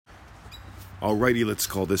Alrighty, let's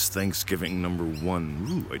call this Thanksgiving number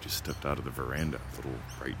 1. Ooh, I just stepped out of the veranda. A little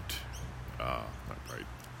bright, not bright.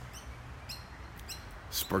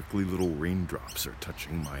 Sparkly little raindrops are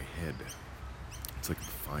touching my head. It's like a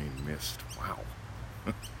fine mist. Wow.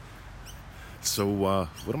 So,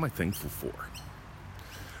 what am I thankful for?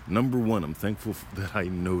 Number 1, I'm thankful that I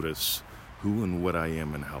notice who and what I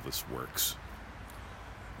am and how this works.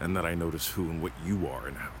 And that I notice who and what you are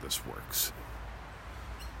and how this works.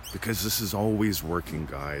 Because this is always working,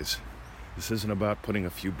 guys. This isn't about putting a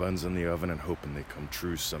few buns in the oven and hoping they come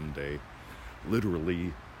true someday.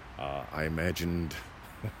 Literally, I imagined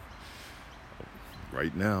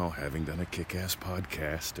right now having done a kick-ass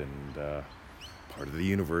podcast and part of the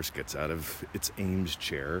universe gets out of its Ames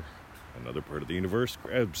chair. Another part of the universe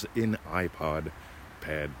grabs an iPod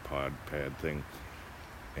pad thing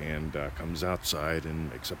and comes outside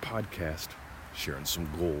and makes a podcast sharing some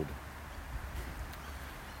gold.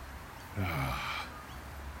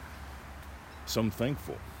 So I'm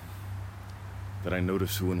thankful that I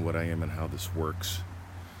notice who and what I am and how this works.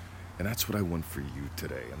 And that's what I want for you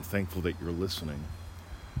today. I'm thankful that you're listening.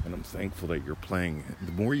 And I'm thankful that you're playing.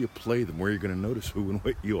 The more you play, the more you're going to notice who and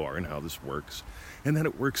what you are and how this works. And that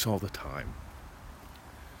it works all the time.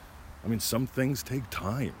 I mean, some things take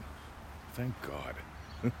time. Thank God.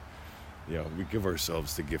 We give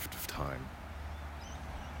ourselves the gift of time.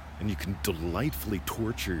 And you can delightfully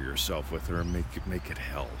torture yourself with it or make it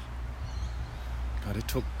hell. God, it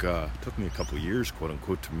took me a couple of years, quote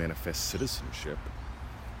unquote, to manifest citizenship,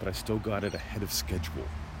 but I still got it ahead of schedule.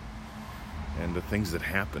 And the things that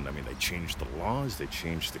happened, I mean, they changed the laws, they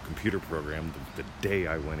changed the computer program the day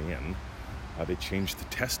I went in. They changed the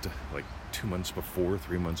test like 2 months before,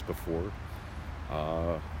 3 months before.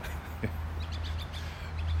 I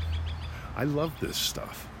love this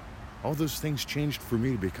stuff. All those things changed for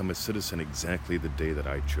me to become a citizen exactly the day that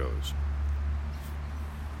I chose.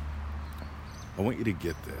 I want you to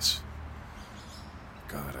get this.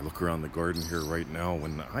 God, I look around the garden here right now.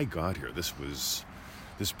 When I got here, this was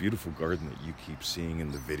this beautiful garden that you keep seeing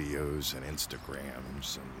in the videos and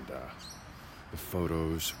Instagrams and the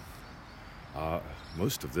photos.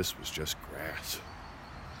 Most of this was just grass.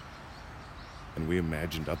 And we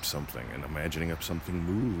imagined up something, and imagining up something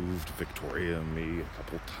moved Victoria and me a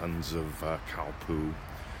couple tons of cow poo.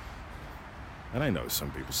 And I know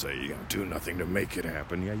some people say, do nothing to make it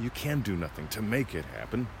happen. Yeah, you can do nothing to make it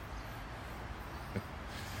happen.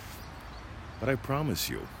 But I promise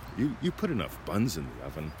you put enough buns in the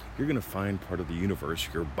oven, you're going to find part of the universe,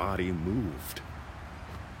 your body moved.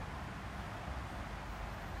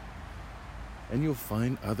 And you'll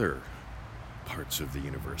find other parts of the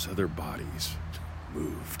universe, other bodies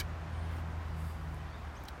moved.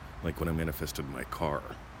 Like when I manifested my car,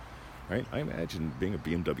 right? I imagine being a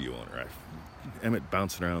BMW owner. Emmett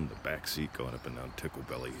bouncing around the back seat going up and down Tickle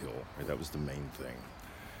Belly Hill. Right? That was the main thing.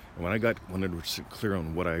 And when I wanted to clear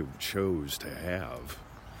on what I chose to have,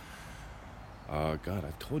 God,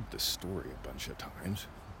 I've told this story a bunch of times.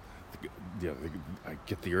 I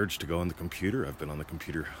get the urge to go on the computer. I've been on the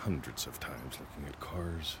computer hundreds of times looking at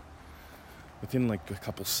cars. Within like a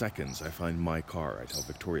couple seconds, I find my car. I tell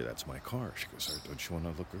Victoria, that's my car. She goes, don't you want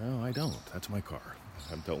to look around? No, I don't. That's my car.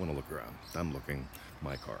 I don't want to look around. I'm looking,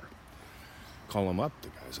 my car. Call him up. The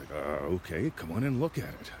guy's like, okay, come on and look at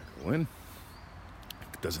it. I go in.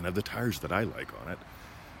 It doesn't have the tires that I like on it.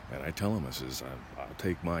 And I tell him, I says, I'll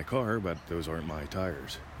take my car, but those aren't my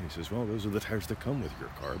tires. And he says, well, those are the tires that come with your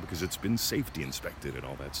car because it's been safety inspected and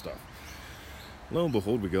all that stuff. Lo and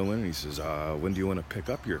behold, we go in and he says, when do you want to pick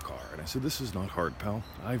up your car? And I said, this is not hard, pal.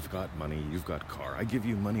 I've got money, you've got car. I give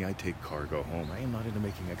you money, I take car, go home. I am not into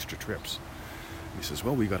making extra trips. He says,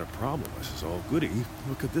 well, we got a problem. I says, oh, goody,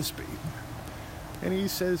 what could this be? And he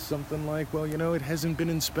says something like, well, it hasn't been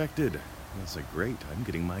inspected. And I was like, great, I'm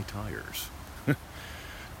getting my tires.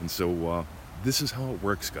 And so this is how it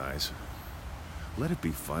works, guys. Let it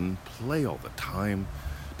be fun. Play all the time.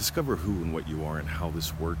 Discover who and what you are and how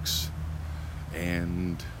this works.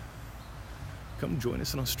 And come join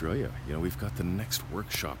us in Australia. We've got the next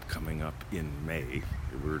workshop coming up in May.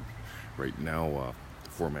 We're right now, the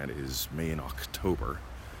format is May and October.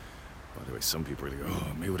 By the way, some people are like,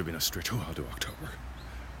 oh, May would have been a stretch. Oh, I'll do October.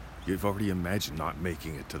 You've already imagined not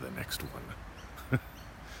making it to the next one.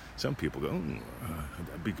 Some people go,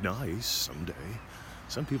 that'd be nice someday.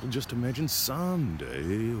 Some people just imagine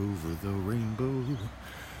someday over the rainbow,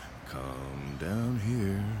 come down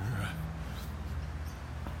here.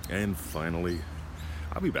 And finally,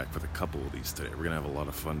 I'll be back with a couple of these today. We're going to have a lot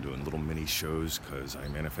of fun doing little mini shows because I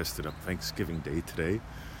manifested up Thanksgiving Day today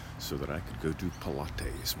so that I could go do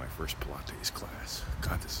Pilates, my first Pilates class.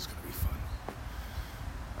 God, this is going to be fun.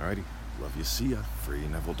 Alrighty. Love you, see ya.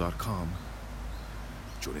 FreeNeville.com.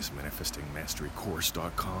 Join us at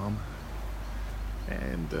ManifestingMasteryCourse.com.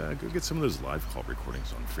 And go get some of those live call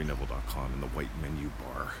recordings on FreeNeville.com in the white menu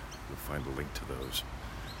bar. You'll find a link to those.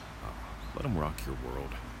 Let them rock your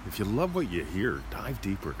world. If you love what you hear, dive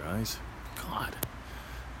deeper, guys. God,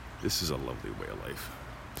 this is a lovely way of life.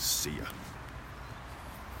 See ya.